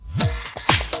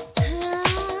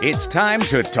It's time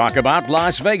to talk about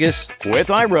Las Vegas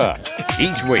with Ira.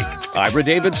 Each week, Ira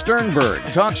David Sternberg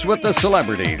talks with the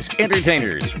celebrities,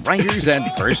 entertainers, writers, and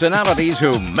personalities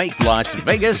who make Las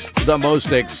Vegas the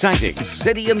most exciting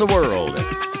city in the world.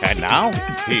 And now,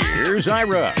 here's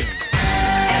Ira.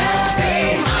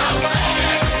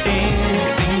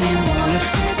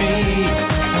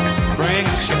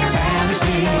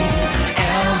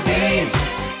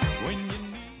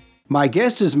 My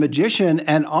guest is magician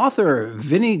and author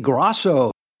Vinnie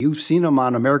Grosso. You've seen him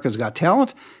on America's Got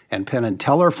Talent and Penn and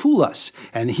Teller Fool Us.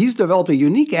 And he's developed a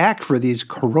unique act for these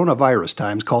coronavirus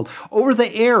times called Over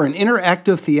the Air, an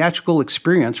interactive theatrical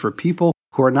experience for people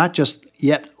who are not just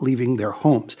yet leaving their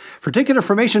homes. For ticket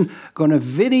information, go to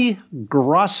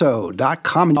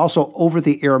VinnieGrosso.com and also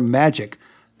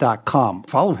OverTheAirMagic.com.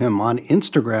 Follow him on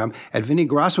Instagram at Vinnie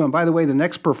Grosso. And by the way, the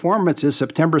next performance is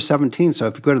September 17th. So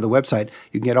if you go to the website,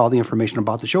 you can get all the information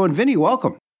about the show. And Vinnie,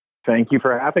 welcome. Thank you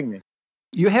for having me.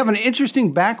 You have an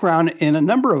interesting background in a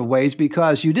number of ways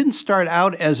because you didn't start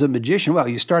out as a magician. Well,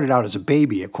 you started out as a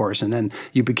baby, of course, and then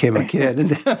you became a kid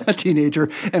and a teenager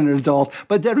and an adult.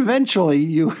 But then eventually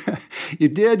you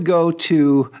did go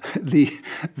to the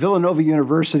Villanova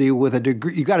University with a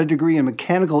degree. You got a degree in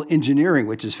mechanical engineering,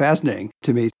 which is fascinating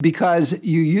to me because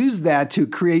you used that to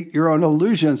create your own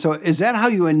illusion. So is that how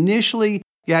you initially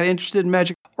got interested in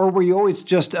magic, or were you always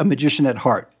just a magician at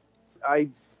heart? I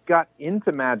got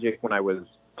into magic when I was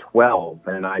 12,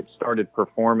 and I started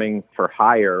performing for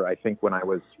hire, I think, when I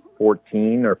was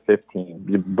 14 or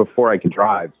 15, before I could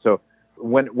drive. So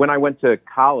when I went to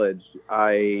college,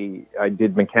 I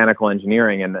did mechanical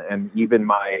engineering, and even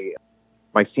my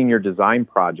senior design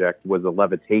project was a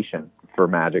levitation for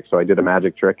magic. So I did a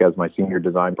magic trick as my senior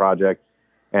design project.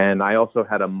 And I also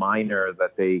had a minor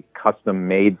that they custom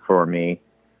made for me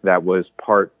that was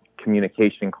part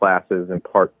communication classes and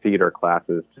part theater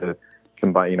classes to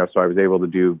combine, so I was able to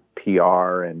do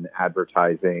PR and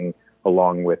advertising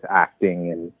along with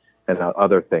acting and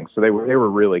other things. So they were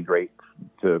really great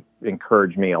to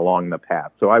encourage me along the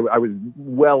path. So I was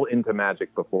well into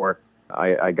magic before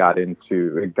I got to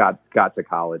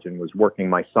college, and was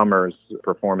working my summers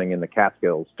performing in the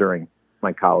Catskills during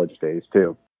my college days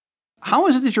too. How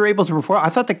is it that you're able to perform? I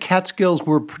thought the Catskills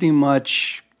were pretty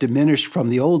much diminished from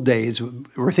the old days.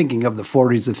 We're thinking of the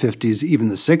 40s, the 50s, even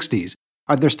the 60s.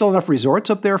 Are there still enough resorts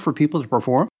up there for people to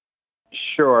perform?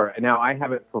 Sure. Now, I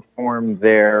haven't performed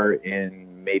there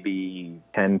in maybe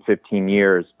 10, 15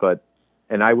 years,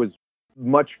 and I was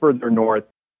much further north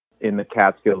in the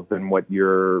Catskills than what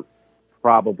you're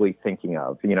probably thinking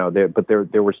of. But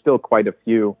there were still quite a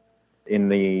few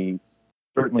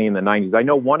certainly in the 90s. I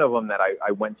know one of them that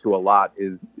I went to a lot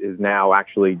is now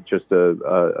actually just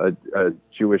a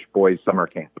Jewish boys summer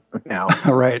camp now.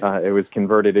 Right. It was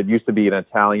converted. It used to be an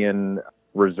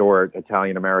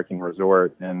Italian-American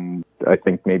resort, and I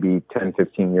think maybe 10,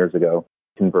 15 years ago,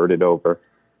 converted over.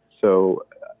 So,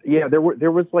 yeah, there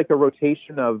was like a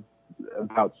rotation of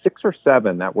about 6 or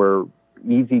 7 that were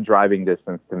easy driving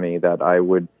distance to me that I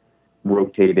would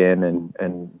rotate in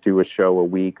and do a show a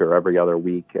week or every other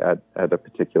week at a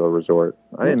particular resort.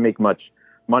 I didn't make much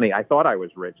money. I thought I was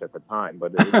rich at the time,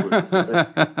 but it was,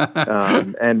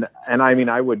 and I mean,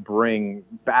 I would bring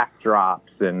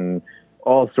backdrops and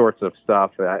all sorts of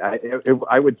stuff.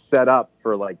 I would set up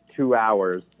for like 2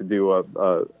 hours to do a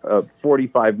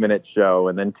 45-minute show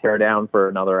and then tear down for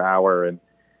another hour. And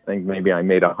I think maybe I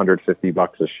made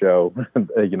 $150 a show,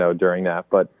 during that.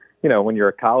 But when you're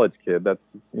a college kid, that's,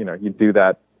 you do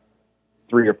that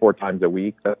 3 or 4 times a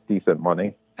week. That's decent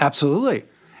money. Absolutely.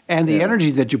 And the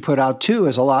energy that you put out, too,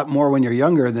 is a lot more when you're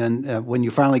younger than when you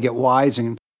finally get wise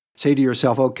and say to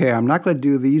yourself, okay, I'm not going to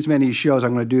do these many shows.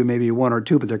 I'm going to do maybe 1 or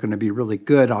 2, but they're going to be really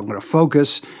good. I'm going to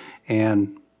focus,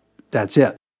 and that's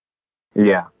it.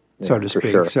 Yeah. So to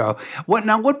speak. Sure. So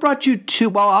what brought you to,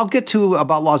 well, I'll get to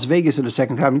about Las Vegas in a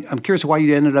second. I'm curious why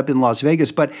you ended up in Las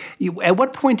Vegas, but at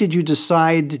what point did you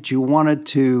decide that you wanted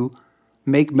to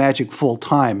make magic full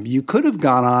time? You could have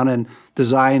gone on and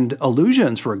designed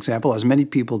illusions, for example, as many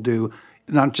people do,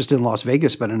 not just in Las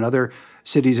Vegas, but in other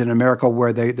cities in America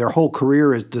where their whole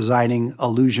career is designing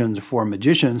illusions for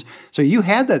magicians. So you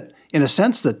had that, in a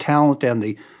sense, the talent and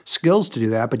the skills to do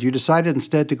that, but you decided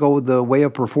instead to go the way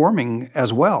of performing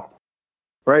as well.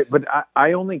 Right, but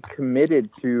I only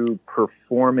committed to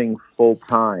performing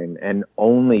full-time and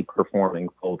only performing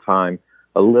full-time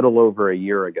a little over a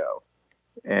year ago.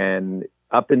 And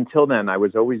up until then, I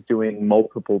was always doing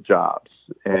multiple jobs.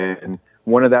 And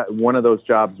one of those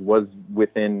jobs was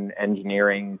within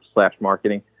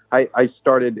engineering/marketing. I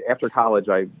started, after college,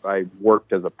 I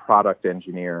worked as a product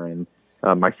engineer, and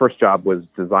my first job was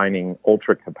designing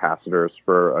ultracapacitors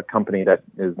for a company that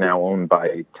is now owned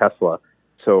by Tesla.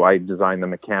 So I designed the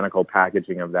mechanical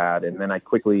packaging of that, and then I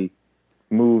quickly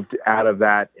moved out of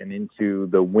that and into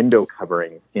the window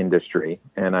covering industry.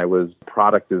 And I was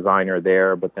product designer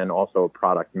there, but then also a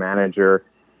product manager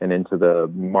and into the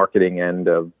marketing end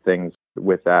of things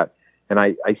with that. And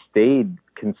I stayed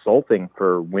consulting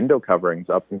for window coverings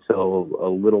up until a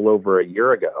little over a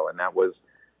year ago. And that was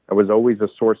always a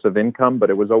source of income, but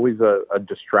it was always a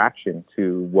distraction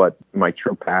to what my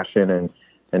true passion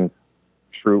and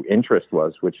true interest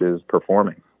was, which is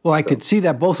performing. Well, I could see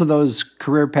that both of those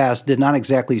career paths did not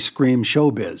exactly scream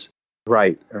showbiz.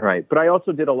 Right. But I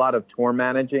also did a lot of tour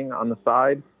managing on the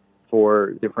side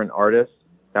for different artists.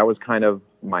 That was kind of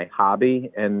my hobby,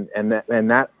 and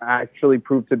that actually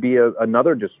proved to be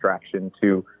another distraction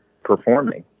to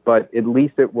performing. But at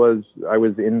least I was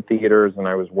in theaters and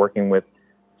I was working with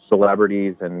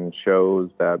celebrities and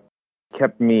shows that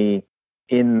kept me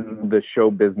in the show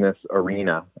business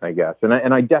arena, I guess.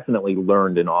 And I definitely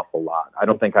learned an awful lot. I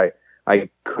don't think I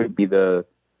could be the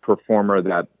performer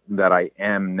that I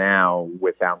am now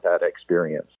without that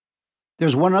experience.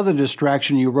 There's one other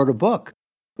distraction. You wrote a book.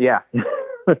 Yeah.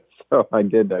 So I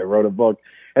did. I wrote a book.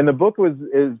 And the book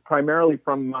is primarily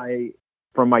from my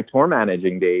tour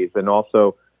managing days. And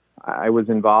also I was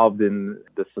involved in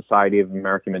the Society of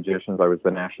American Magicians. I was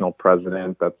the national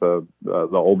president. That's the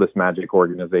oldest magic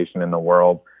organization in the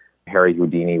world. Harry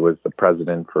Houdini was the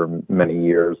president for many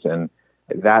years. And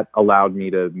that allowed me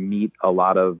to meet a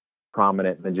lot of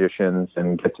prominent magicians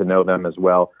and get to know them as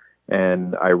well.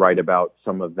 And I write about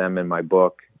some of them in my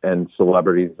book and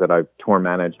celebrities that I've tour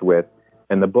managed with.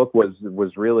 And the book was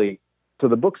really, so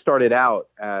the book started out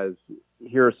as,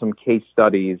 here are some case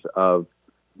studies of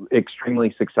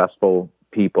extremely successful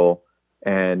people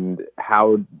and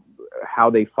how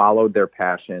they followed their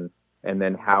passion. And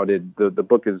then how did, the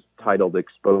book is titled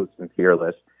Exposed and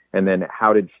Fearless. And then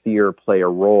how did fear play a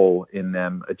role in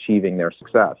them achieving their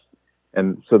success?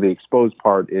 And so the exposed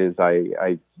part is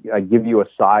I give you a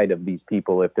side of these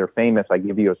people. If they're famous, I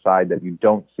give you a side that you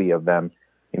don't see of them,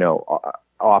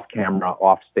 off camera,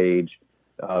 off stage,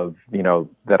 of,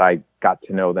 that I got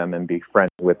to know them and be friends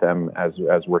with them as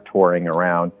we're touring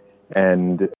around.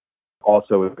 And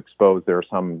also exposed, there are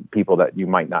some people that you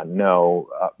might not know,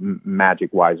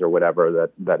 magic-wise or whatever,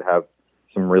 that have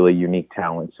some really unique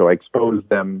talents. So I expose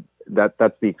them. That's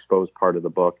the exposed part of the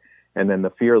book. And then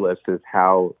the fearless is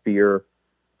how fear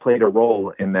played a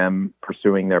role in them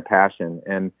pursuing their passion.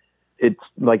 And it's,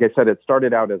 like I said, it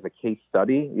started out as a case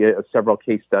study, several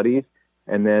case studies.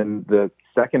 And then the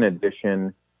second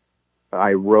edition,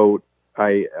 I updated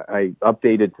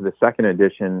to the second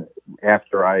edition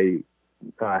after I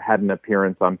had an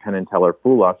appearance on Penn and Teller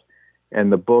Fool Us.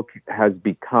 And the book has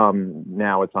become,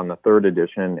 now it's on the third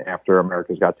edition after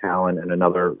America's Got Talent and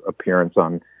another appearance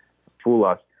on Fool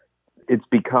Us. It's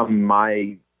become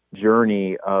my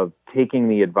journey of taking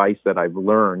the advice that I've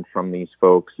learned from these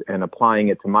folks and applying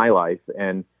it to my life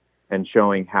and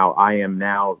showing how I am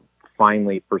now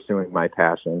finally pursuing my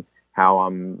passion, how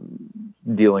I'm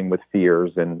dealing with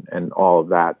fears and all of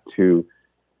that to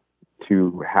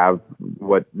have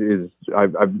what is,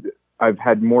 I've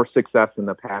had more success in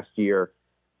the past year,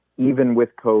 even with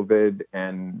COVID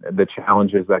and the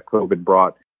challenges that COVID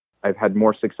brought. I've had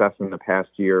more success in the past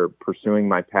year pursuing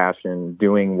my passion,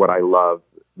 doing what I love,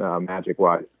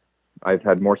 magic-wise. I've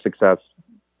had more success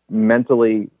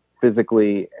mentally,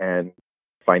 physically, and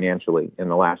financially in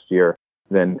the last year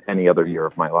than any other year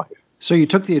of my life. So you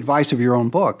took the advice of your own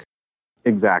book.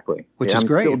 Exactly. Which is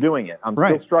great. I'm still doing it. I'm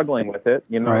right. still struggling with it.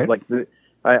 Right. Like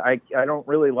I don't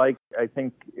really like, I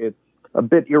think it's a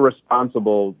bit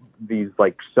irresponsible, these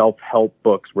like self-help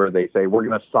books where they say, we're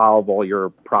going to solve all your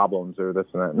problems or this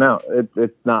and that. No,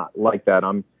 it's not like that.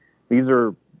 These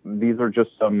are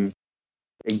just some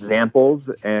examples,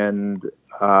 and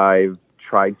I've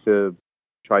tried to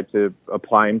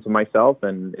apply them to myself,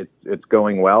 and it's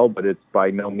going well, but it's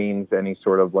by no means any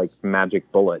sort of like magic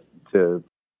bullet to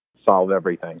solve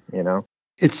everything,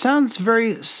 It sounds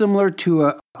very similar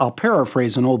to I'll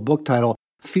paraphrase an old book title,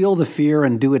 Feel the Fear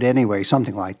and Do It Anyway,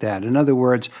 something like that. In other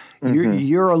words,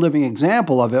 you're a living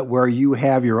example of it where you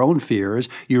have your own fears.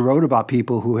 You wrote about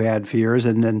people who had fears,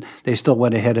 and then they still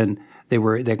went ahead and they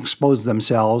exposed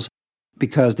themselves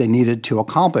because they needed to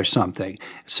accomplish something.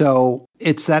 So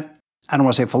it's that, I don't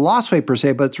want to say philosophy per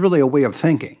se, but it's really a way of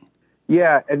thinking.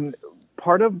 Yeah, and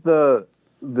part of the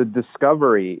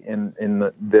discovery in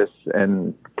this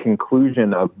and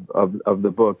conclusion of the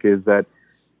book is that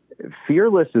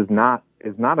fearless is not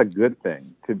a good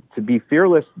thing. To be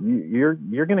fearless,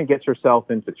 you're going to get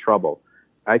yourself into trouble.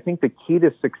 I think the key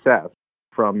to success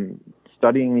from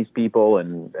studying these people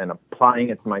and applying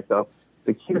it to myself,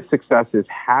 the key to success is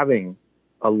having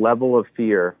a level of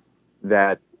fear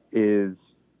that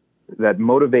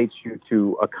motivates you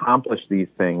to accomplish these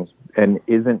things and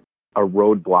isn't a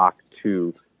roadblock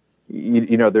to,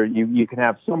 you can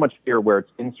have so much fear where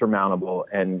it's insurmountable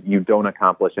and you don't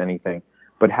accomplish anything,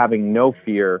 but having no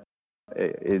fear,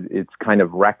 it's kind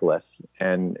of reckless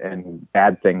and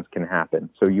bad things can happen.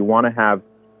 So you want to have,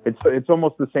 it's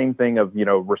almost the same thing of,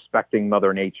 respecting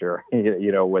Mother Nature,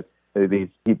 with these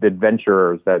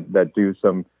adventurers that do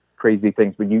some crazy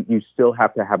things, but you still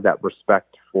have to have that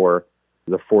respect for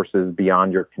the forces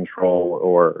beyond your control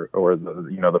or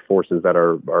the forces that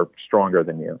are stronger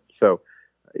than you. So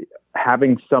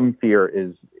having some fear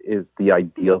is the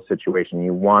ideal situation.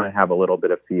 You want to have a little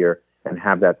bit of fear and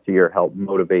have that fear help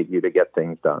motivate you to get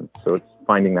things done. So it's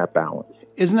finding that balance.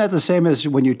 Isn't that the same as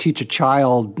when you teach a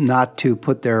child not to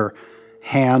put their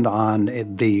hand on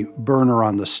the burner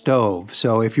on the stove?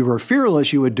 So if you were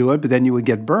fearless, you would do it, but then you would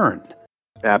get burned.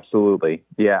 Absolutely.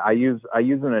 Yeah. I use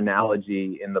an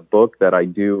analogy in the book that I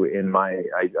do in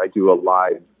I do a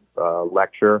live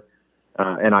lecture.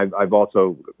 And I've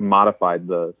also modified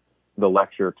the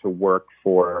lecture to work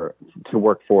for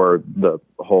the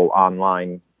whole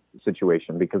online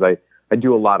situation, because I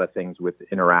do a lot of things with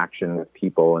interaction with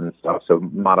people and stuff. So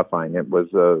modifying it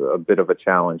was a bit of a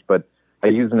challenge, but I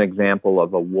use an example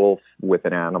of a wolf with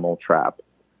an animal trap.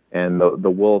 And the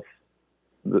wolf,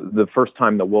 the first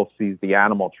time the wolf sees the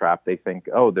animal trap, they think,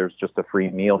 oh, there's just a free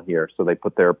meal here. So they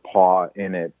put their paw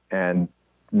in it, and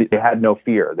they had no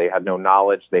fear. They had no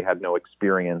knowledge. They had no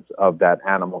experience of that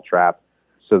animal trap.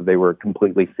 So they were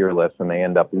completely fearless, and they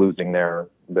end up losing their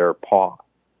paw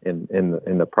in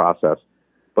the process.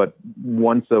 But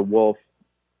once a wolf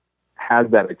has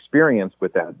that experience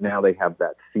with that, now they have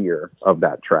that fear of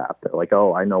that trap. They're like,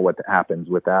 oh, I know what happens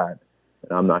with that,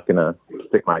 and I'm not going to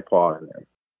stick my paw in there.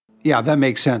 Yeah, that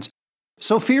makes sense.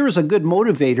 So fear is a good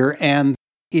motivator, and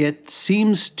it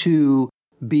seems to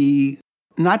be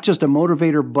not just a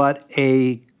motivator, but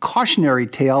a cautionary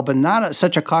tale, but not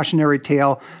such a cautionary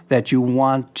tale that you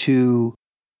want to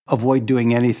avoid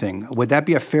doing anything. Would that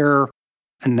be a fair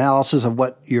analysis of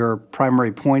what your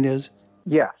primary point is?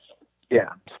 Yes. Yeah,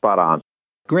 spot on.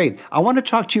 Great. I want to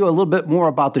talk to you a little bit more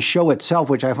about the show itself,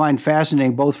 which I find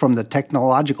fascinating both from the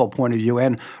technological point of view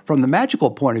and from the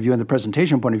magical point of view and the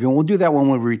presentation point of view. And we'll do that when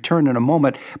we return in a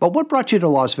moment. But what brought you to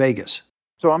Las Vegas?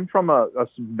 So I'm from a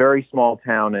very small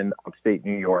town in upstate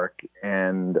New York,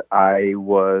 and I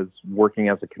was working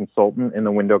as a consultant in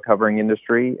the window covering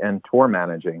industry and tour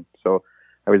managing. So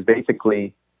I was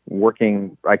basically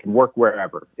working, I could work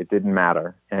wherever. It didn't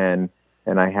matter. And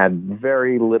I had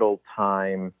very little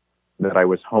time that I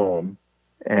was home.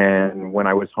 And when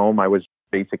I was home, I was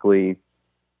basically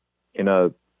in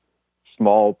a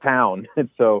small town. And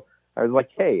so I was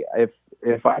like, hey,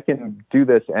 if I can do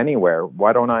this anywhere,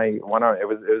 why don't it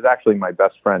was actually my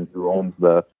best friend who owns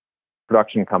the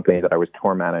production company that I was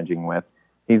tour managing with.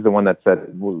 He's the one that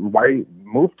said, why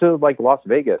move to like Las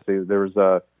Vegas? There was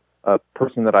a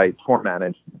person that I tour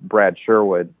managed, Brad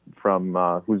Sherwood from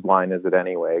Whose Line Is It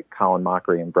Anyway? Colin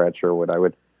Mockery and Brad Sherwood. I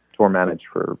would tour manage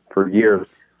for years.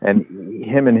 And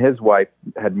him and his wife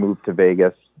had moved to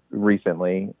Vegas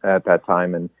recently at that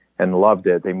time and loved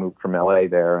it. They moved from LA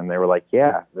there, and they were like,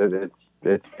 yeah,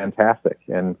 it's fantastic.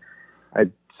 And I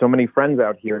had so many friends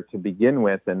out here to begin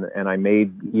with, and I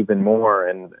made even more.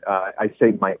 And I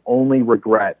say my only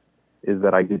regret is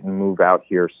that I didn't move out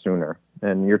here sooner.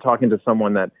 And you're talking to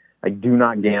someone that I do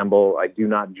not gamble. I do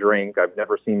not drink. I've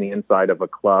never seen the inside of a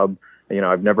club.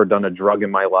 I've never done a drug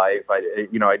in my life. I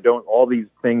don't, all these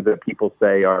things that people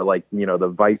say are like,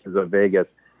 the vices of Vegas.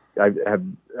 I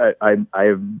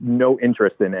have no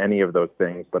interest in any of those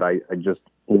things, but I just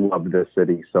love this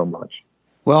city so much.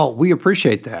 Well, we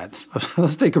appreciate that.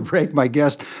 Let's take a break. My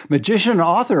guest, magician and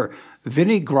author,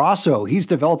 Vinny Grosso. He's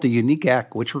developed a unique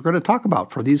act, which we're going to talk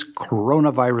about for these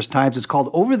coronavirus times. It's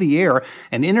called Over the Air,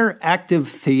 an interactive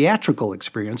theatrical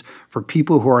experience for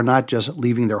people who are not just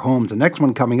leaving their homes. The next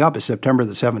one coming up is September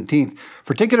the 17th.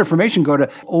 For ticket information, go to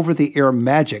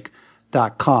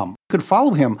overtheairmagic.com. You could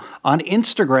follow him on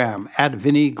Instagram at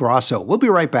Vinny Grosso. We'll be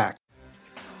right back.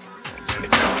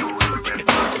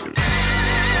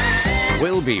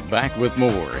 We'll be back with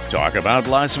more Talk About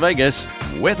Las Vegas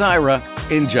with Ira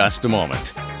in just a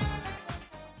moment.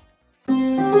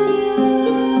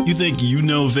 You think you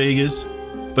know Vegas,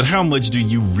 but how much do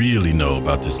you really know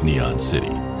about this neon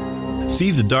city? See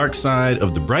the dark side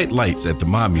of the bright lights at the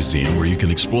Mob Museum, where you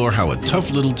can explore how a tough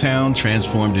little town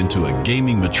transformed into a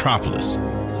gaming metropolis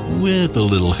with a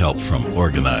little help from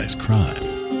organized crime.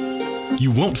 You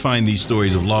won't find these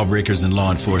stories of lawbreakers and law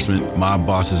enforcement, mob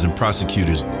bosses and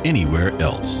prosecutors anywhere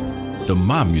else. The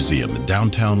Mob Museum in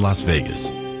downtown Las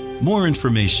Vegas. More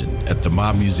information at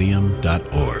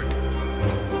themobmuseum.org.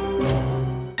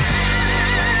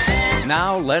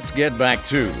 Now let's get back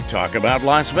to Talk About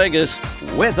Las Vegas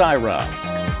with Ira.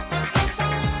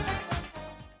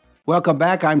 Welcome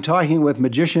back. I'm talking with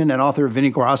magician and author Vinnie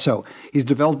Grasso. He's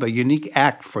developed a unique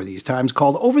act for these times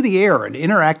called Over the Air, an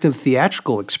interactive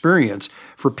theatrical experience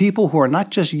for people who are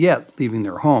not just yet leaving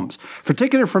their homes. For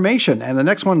ticket information, and the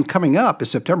next one coming up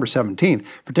is September 17th.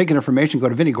 For ticket information, go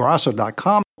to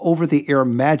VinnieGrasso.com,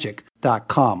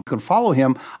 overtheairmagic.com. You can follow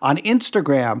him on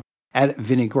Instagram at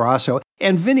Vinnie Grasso.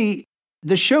 And Vinnie,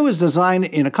 the show is designed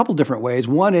in a couple different ways.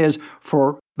 One is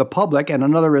for the public, and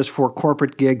another is for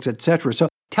corporate gigs, etc. So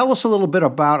tell us a little bit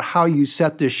about how you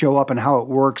set this show up and how it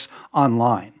works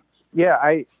online. Yeah,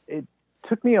 it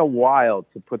took me a while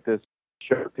to put this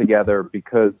show together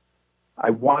because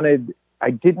I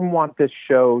didn't want this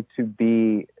show to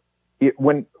be,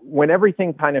 when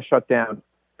everything kind of shut down,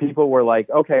 people were like,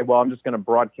 okay, well, I'm just going to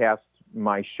broadcast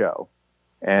my show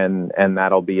and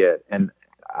that'll be it. And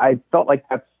I felt like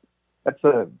that's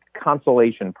a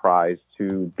consolation prize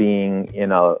to being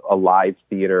in a live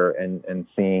theater and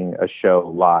seeing a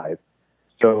show live.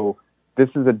 So this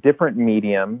is a different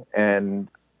medium, and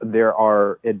there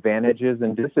are advantages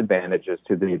and disadvantages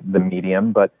to the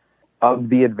medium, but of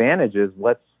the advantages,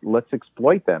 let's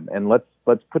exploit them, and let's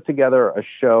put together a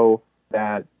show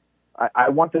that I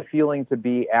want the feeling to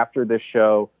be after this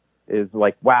show is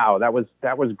like, wow, that was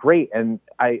great. And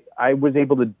I was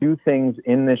able to do things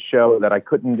in this show that I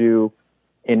couldn't do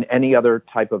in any other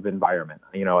type of environment.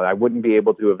 You know, I wouldn't be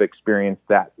able to have experienced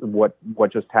that, what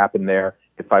just happened there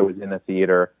if I was in a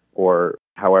theater or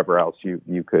however else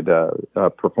you could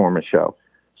perform a show.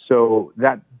 So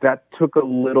that took a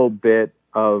little bit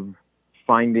of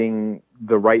finding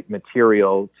the right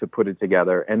material to put it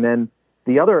together. And then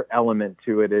the other element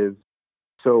to it is,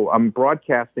 so I'm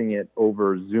broadcasting it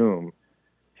over Zoom,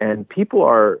 and people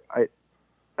are,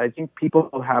 I think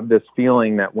people have this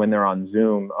feeling that when they're on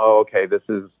Zoom, oh, okay, this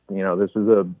is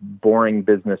a boring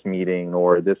business meeting,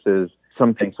 or this is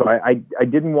something. So I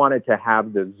didn't want it to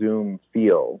have the Zoom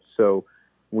feel. So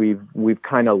we've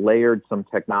kind of layered some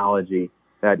technology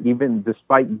that even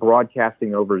despite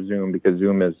broadcasting over Zoom, because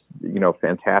Zoom is,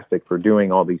 fantastic for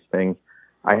doing all these things,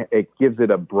 it gives it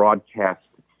a broadcast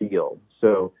feel.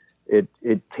 So it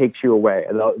takes you away.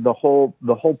 The whole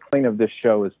point of this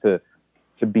show is to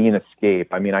be an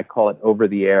escape. I mean, I call it over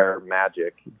the air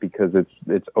magic because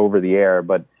it's over the air,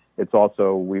 but it's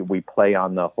also, we play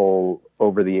on the whole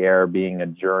over the air being a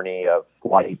journey of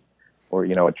flight or,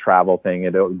 a travel thing.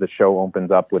 The show opens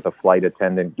up with a flight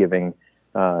attendant giving,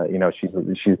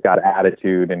 she's got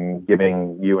attitude and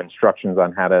giving you instructions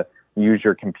on how to use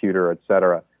your computer, et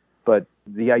cetera. But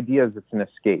the idea is it's an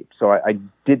escape. So I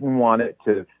didn't want it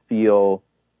to feel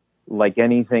like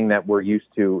anything that we're used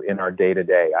to in our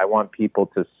day-to-day. I want people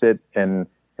to sit and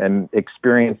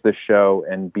experience the show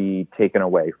and be taken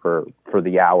away for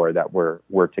the hour that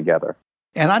we're together.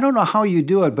 And I don't know how you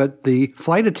do it, but the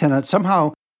flight attendant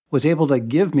somehow was able to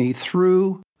give me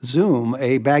through Zoom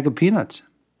a bag of peanuts.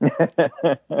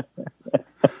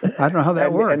 I don't know how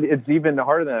that worked. And it's even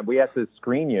harder than that. We had to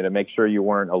screen you to make sure you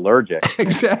weren't allergic.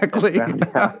 Exactly.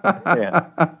 Yeah.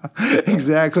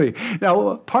 Exactly.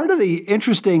 Now, part of the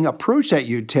interesting approach that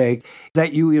you take,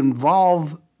 that you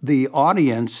involve the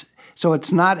audience. So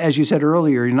it's not, as you said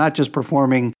earlier, you're not just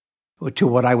performing to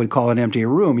what I would call an empty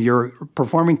room. You're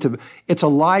performing it's a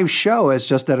live show, it's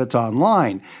just that it's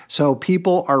online. So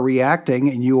people are reacting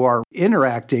and you are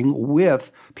interacting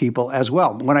with people as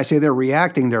well. When I say they're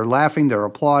reacting, they're laughing, they're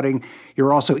applauding.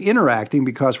 You're also interacting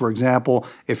because, for example,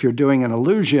 if you're doing an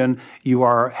illusion, you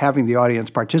are having the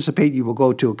audience participate. You will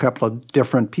go to a couple of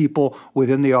different people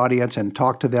within the audience and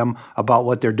talk to them about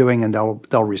what they're doing, and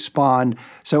they'll respond.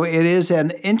 So it is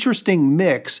an interesting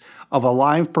mix of a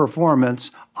live performance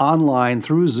online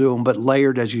through Zoom, but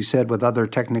layered, as you said, with other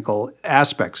technical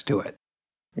aspects to it.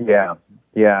 Yeah.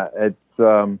 It's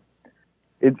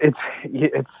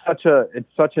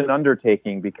such an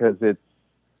undertaking because it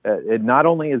not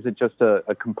only is it just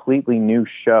a completely new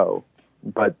show,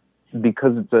 but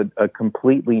because it's a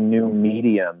completely new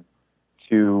medium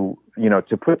to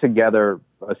put together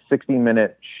a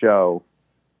 60-minute show,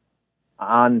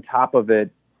 on top of it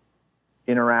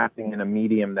interacting in a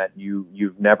medium that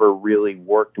you've never really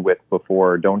worked with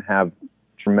before, don't have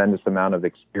tremendous amount of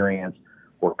experience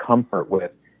or comfort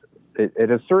with. It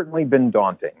has certainly been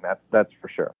daunting. That's for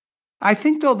sure. I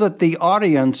think, though, that the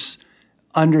audience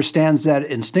understands that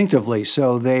instinctively,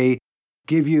 so they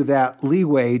give you that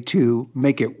leeway to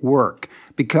make it work.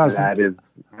 Because that is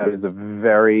a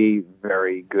very,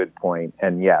 very good point.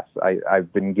 And yes,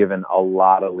 I've been given a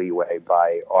lot of leeway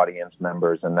by audience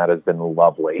members, and that has been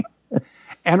lovely.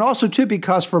 And also, too,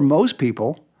 because for most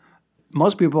people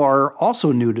are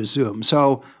also new to Zoom.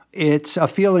 So it's a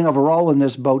feeling of we're all in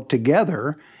this boat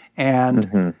together.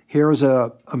 And here's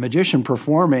a magician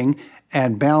performing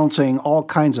and balancing all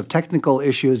kinds of technical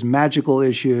issues, magical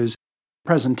issues,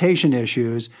 presentation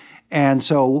issues. And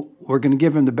so we're going to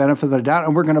give him the benefit of the doubt,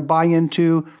 and we're going to buy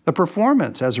into the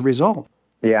performance as a result.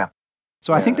 Yeah.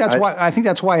 So I think that's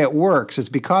why it works. It's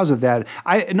because of that.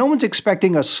 No one's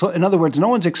expecting in other words, no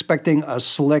one's expecting a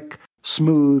slick,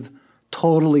 smooth,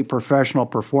 totally professional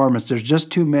performance. There's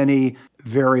just too many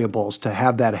variables to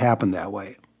have that happen that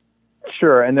way.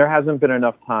 Sure, and there hasn't been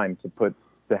enough time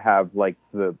to have like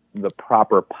the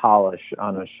proper polish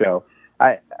on a show.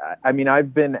 I mean,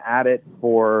 I've been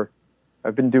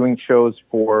doing shows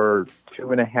for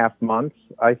 2.5 months,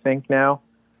 I think now,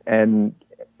 and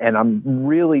I'm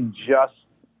really just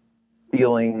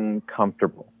feeling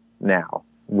comfortable now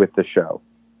with the show,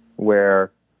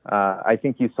 where I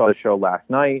think you saw the show last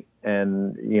night,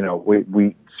 and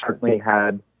we certainly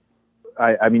had.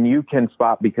 I mean, you can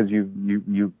spot because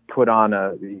you put on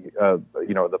the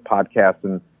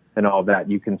podcast and all that.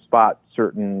 You can spot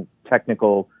certain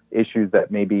technical issues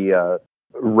that maybe a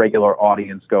regular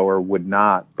audience goer would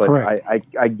not. But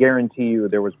I guarantee you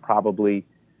there was probably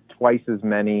twice as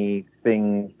many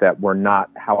things that were not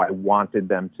how I wanted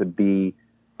them to be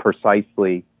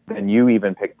precisely than you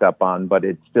even picked up on, but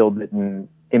it still didn't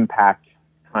impact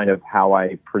kind of how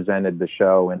I presented the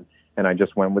show. And I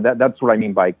just went with that. That's what I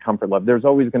mean by comfort level. There's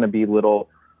always going to be little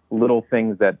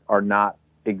things that are not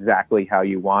exactly how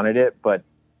you wanted it, but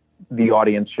the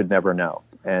audience should never know.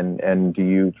 And do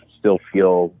you still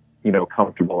feel,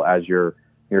 comfortable as you're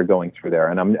going through there?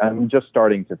 And I'm just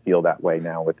starting to feel that way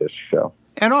now with this show.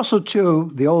 And also,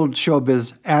 too, the old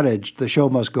showbiz adage, the show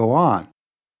must go on.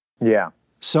 Yeah.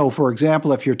 So, for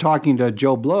example, if you're talking to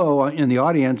Joe Blow in the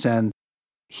audience and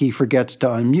he forgets to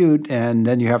unmute, and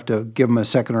then you have to give him a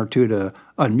second or two to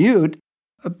unmute,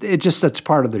 that's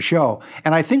part of the show.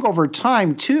 And I think over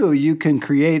time, too, you can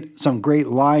create some great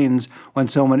lines when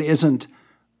someone isn't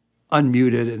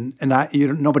unmuted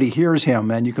and nobody hears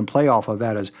him, and you can play off of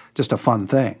that as just a fun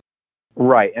thing.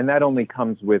 Right, and that only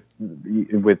comes with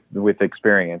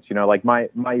experience. Like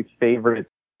my favorite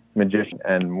magician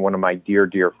and one of my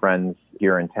dear friends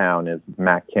here in town is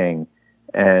Matt King,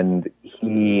 and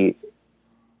he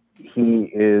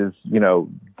is,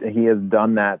 he has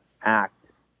done that act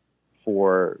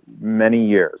for many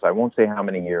years. I won't say how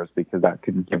many years because that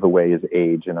could give away his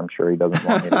age, and I'm sure he doesn't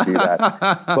want me to do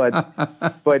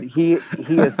that. But he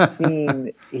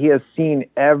has seen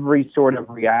every sort of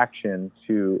reaction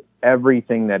to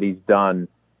everything that he's done,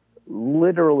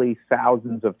 literally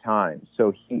thousands of times.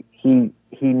 So he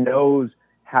knows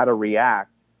how to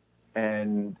react,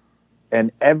 and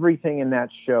everything in that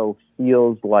show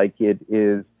feels like it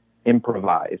is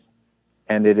improvised,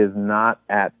 and it is not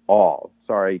at all.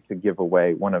 Sorry to give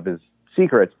away one of his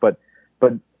secrets, but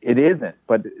it isn't.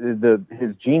 But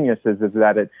his genius is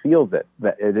that it feels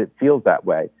that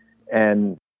way,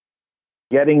 and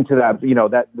getting to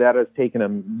that that has taken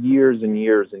him years and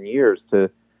years and years to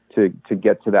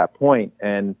get to that point.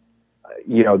 And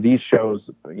these shows,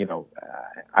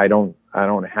 I don't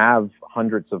have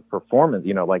hundreds of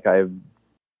performances. Like I have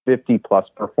 50 plus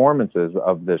performances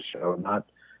of this show, not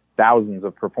thousands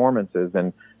of performances.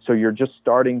 And so you're just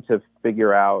starting to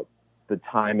figure out the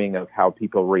timing of how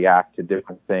people react to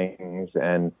different things,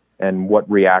 and what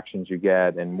reactions you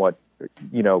get, and what,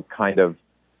 kind of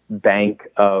bank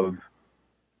of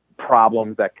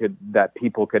problems that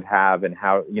people could have, and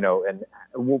how, and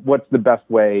what's the best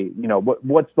way,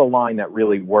 what's the line that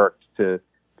really worked to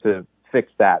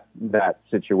fix that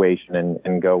situation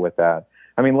and go with that.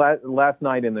 I mean, last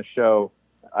night in the show,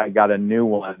 I got a new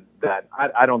one that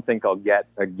I don't think I'll get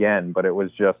again, but it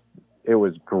was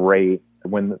great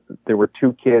when there were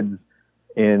two kids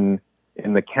in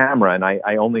the camera, and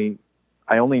I only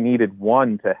needed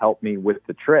one to help me with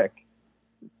the trick,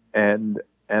 and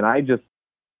I just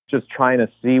trying to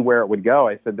see where it would go.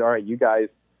 I said, all right, you guys,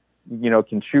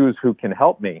 can choose who can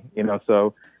help me,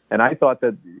 so. And I thought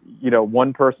that,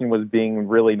 one person was being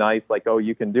really nice, like, oh,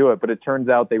 you can do it. But it turns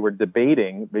out they were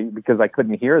debating because I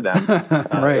couldn't hear them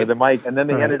right. the mic. And then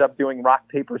they ended up doing rock,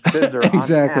 paper, scissors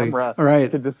exactly. on camera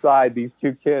right. to decide, these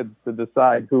two kids, to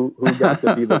decide who got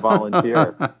to be the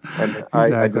volunteer. And exactly.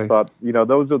 I just thought,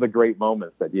 those are the great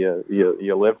moments that you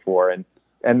live for. And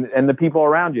the people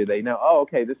around you, they know, oh,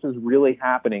 okay, this is really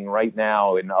happening right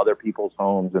now in other people's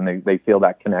homes, and they feel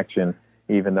that connection.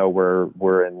 even though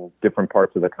we're in different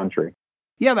parts of the country.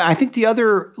 Yeah, I think the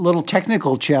other little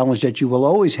technical challenge that you will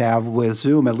always have with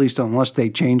Zoom, at least unless they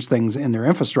change things in their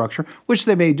infrastructure, which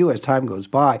they may do as time goes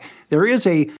by, there is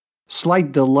a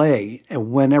slight delay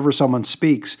whenever someone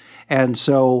speaks. And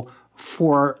so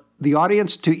for the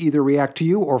audience to either react to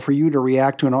you or for you to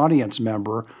react to an audience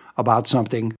member about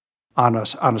something on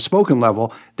a spoken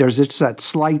level, there's just that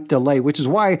slight delay, which is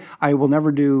why I will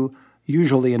never do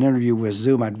usually an interview with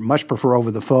Zoom. I'd much prefer over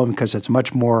the phone because it's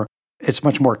much more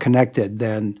connected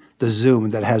than the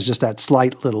Zoom that has just that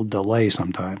slight little delay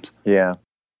sometimes. Yeah.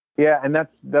 Yeah. And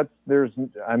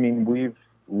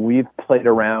we've played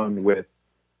around with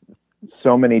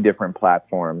so many different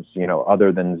platforms,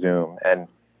 other than Zoom.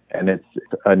 And it's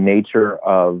a nature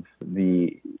of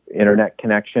the internet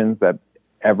connections that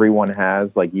everyone has,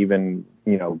 like even,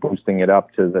 boosting it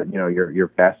up to your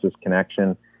fastest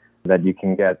connection that you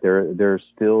can get. There's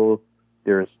still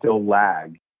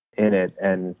lag in it.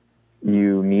 And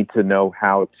you need to know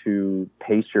how to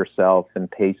pace yourself and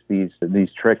pace these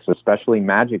tricks, especially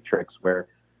magic tricks where,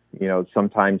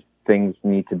 sometimes things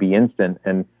need to be instant.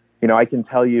 And, I can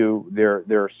tell you there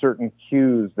are certain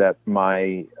cues that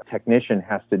my technician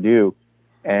has to do,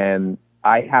 and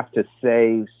I have to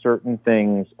say certain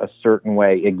things a certain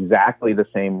way, exactly the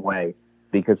same way,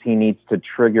 because he needs to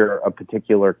trigger a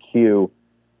particular cue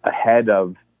ahead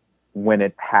of when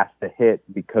it has to hit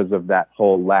because of that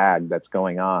whole lag that's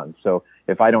going on. So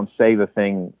if I don't say the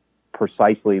thing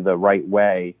precisely the right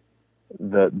way,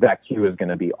 that cue is going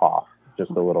to be off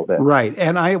just a little bit. Right.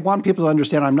 And I want people to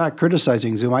understand I'm not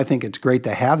criticizing Zoom. I think it's great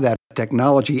to have that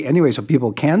technology anyway so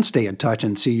people can stay in touch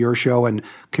and see your show and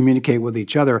communicate with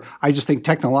each other. I just think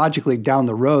technologically down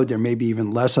the road, there may be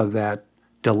even less of that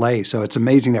delay. So it's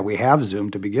amazing that we have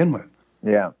Zoom to begin with.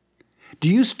 Yeah. Do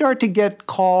you start to get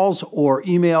calls or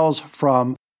emails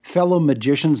from fellow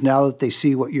magicians now that they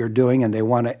see what you're doing and they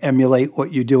want to emulate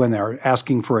what you do and they're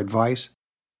asking for advice?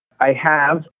 I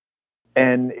have,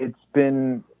 and it's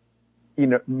been,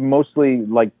 mostly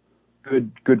like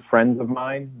good friends of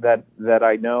mine that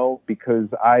I know, because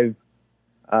I've,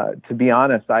 to be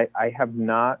honest, I have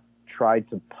not tried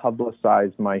to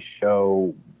publicize my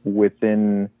show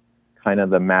within kind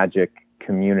of the magic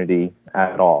community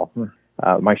at all.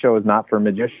 My show is not for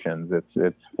magicians.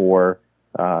 It's for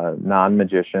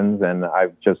non-magicians, and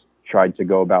I've just tried to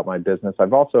go about my business.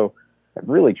 I've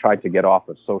really tried to get off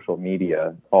of social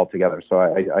media altogether. So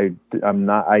I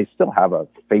still have a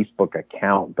Facebook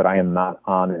account, but I am not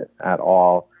on it at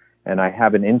all. And I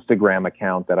have an Instagram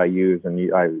account that I use, and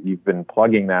you've been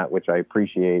plugging that, which I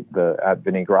appreciate, at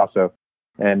Vinny Grosso.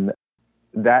 And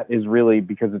that is really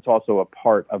because it's also a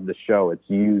part of the show. It's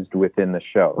used within the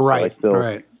show. Right.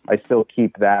 So I still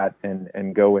keep that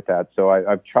and go with that. So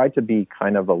I've tried to be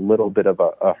kind of a little bit of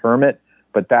a hermit.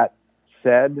 But that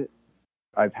said,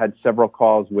 I've had several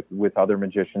calls with other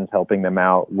magicians, helping them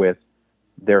out with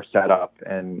their setup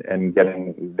and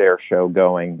getting their show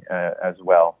going as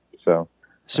well.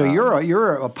 So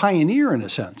you're a pioneer in a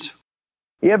sense.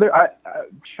 Yeah,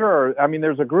 sure. I mean,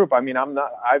 there's a group. I mean,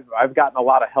 I've gotten a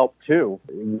lot of help too,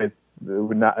 with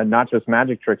not just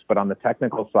magic tricks, but on the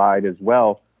technical side as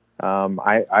well.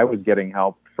 I was getting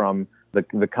help from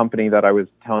the company that I was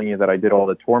telling you that I did all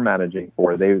the tour managing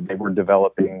for. They were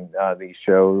developing these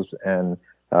shows, and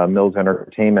Mills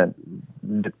Entertainment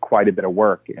did quite a bit of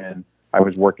work, and I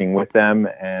was working with them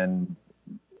and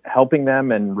helping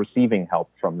them and receiving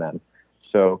help from them.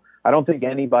 So I don't think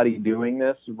anybody doing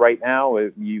this right now,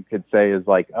 you could say, is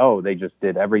like, oh, they just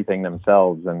did everything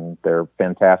themselves and they're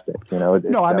fantastic. No,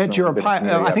 I meant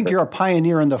I think you're a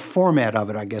pioneer in the format of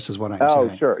it, I guess is what I'm saying.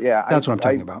 Oh, sure. Yeah. That's what I'm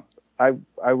talking about.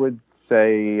 I would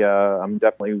say I'm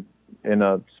definitely in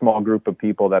a small group of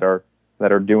people that are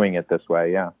doing it this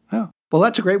way. Yeah. Oh, well,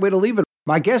 that's a great way to leave it.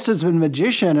 My guest has been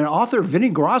magician and author Vinny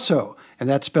Grosso, and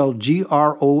that's spelled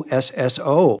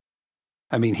Grosso.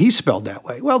 I mean, he's spelled that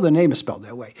way. Well, the name is spelled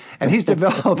that way. And he's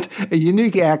developed a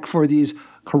unique act for these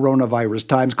coronavirus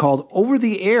times called Over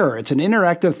the Air. It's an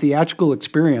interactive theatrical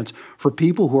experience for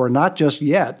people who are not just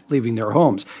yet leaving their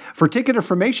homes. For ticket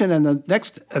information, and the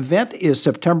next event is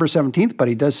September 17th, but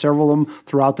he does several of them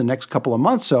throughout the next couple of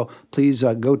months. So please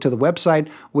go to the website,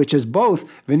 which is both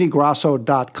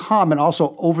vinnygrosso.com and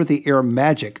also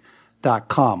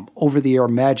overtheairmagic.com.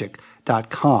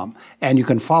 Overtheairmagic.com. And you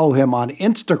can follow him on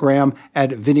Instagram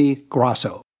at Vinny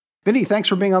Grosso. Vinny, thanks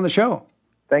for being on the show.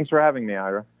 Thanks for having me,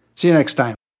 Ira. See you next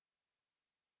time.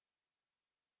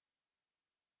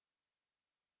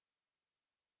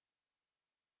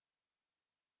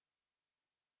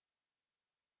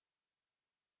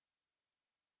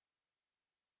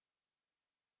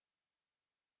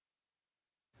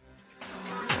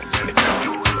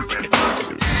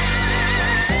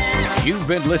 You've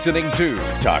been listening to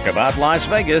Talk About Las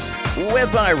Vegas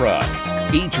with Ira.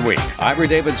 Each week, Ira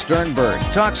David Sternberg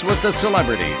talks with the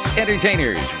celebrities,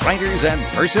 entertainers, writers, and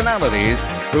personalities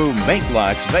who make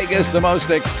Las Vegas the most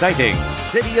exciting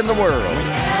city in the world.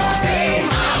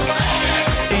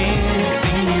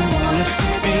 Anything you want us to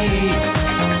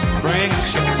be, bring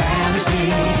us your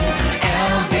fantasy.